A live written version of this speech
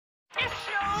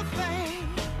thing.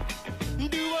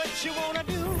 Do what you wanna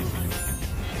do.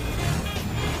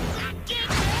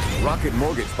 Rocket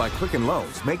Mortgage by Quicken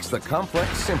Loans makes the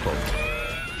complex simple,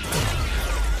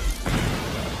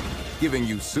 giving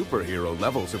you superhero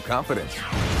levels of confidence.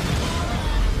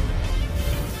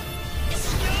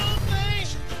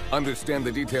 Understand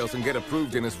the details and get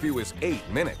approved in as few as 8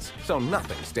 minutes, so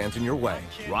nothing stands in your way.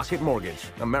 Rocket Mortgage,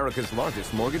 America's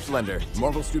largest mortgage lender.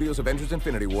 Marvel Studios' Avengers: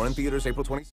 Infinity War in theaters April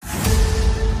 20.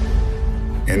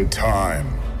 In time,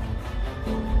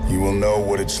 you will know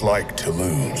what it's like to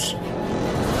lose.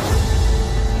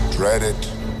 Dread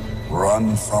it,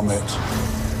 run from it.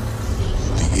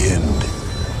 The end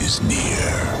is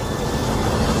near.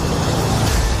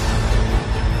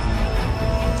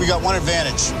 We got one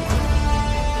advantage.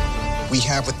 We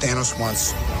have what Thanos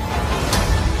wants.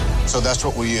 So that's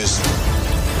what we use.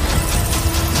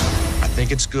 I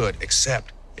think it's good,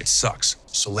 except it sucks.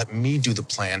 So let me do the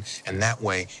plan, and that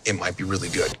way it might be really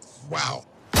good. Wow.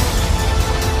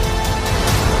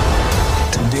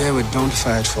 Today we don't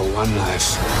fight for one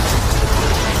life.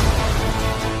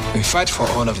 We fight for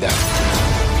all of them.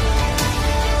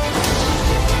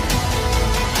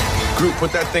 Groot,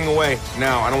 put that thing away.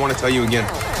 Now, I don't want to tell you again.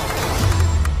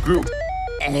 Groot.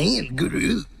 I am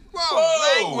Groot.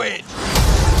 Whoa, language!